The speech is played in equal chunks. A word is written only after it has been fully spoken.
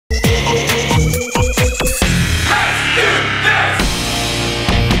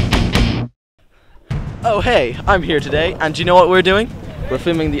Oh hey, I'm here today, and do you know what we're doing? We're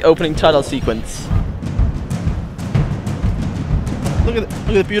filming the opening title sequence. Look at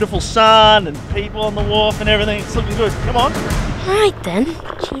the beautiful sun and people on the wharf and everything. It's looking good. Come on. Alright then.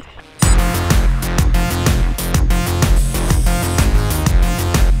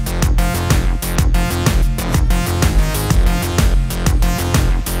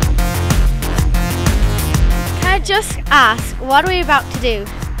 Can I just ask, what are we about to do?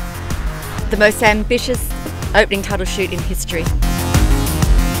 The most ambitious opening title shoot in history.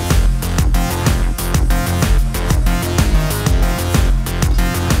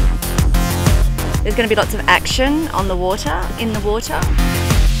 There's going to be lots of action on the water, in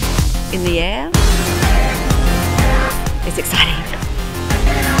the air. It's exciting.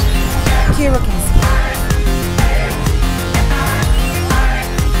 Two rookies.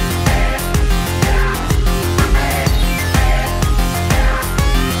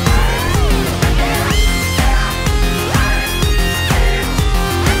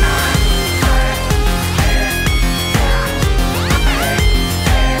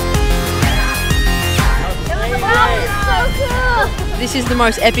 This is the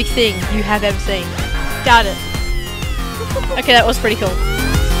most epic thing you have ever seen. Doubt it. Okay, that was pretty cool.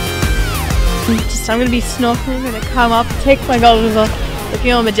 I'm gonna be snorkeling, I'm gonna come up, take my goggles off,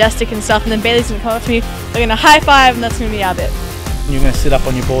 looking all majestic and stuff, and then Bailey's gonna come up to me, we're gonna high five, and that's gonna be our bit. You're going to sit up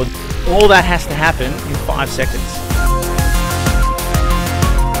on your board. All that has to happen in 5 seconds.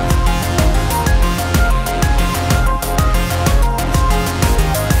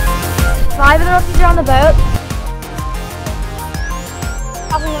 Five of the rookies are on the boat.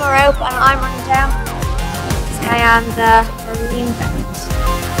 Passing them a rope and I'm running down. I am the marine vent.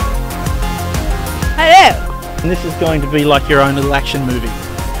 Hello! And this is going to be like your own little action movie.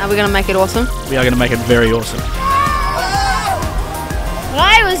 Are we gonna make it awesome? We are going to make it very awesome. What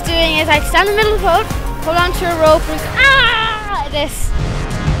I was doing is I'd stand in the middle of the boat, hold onto a rope and this.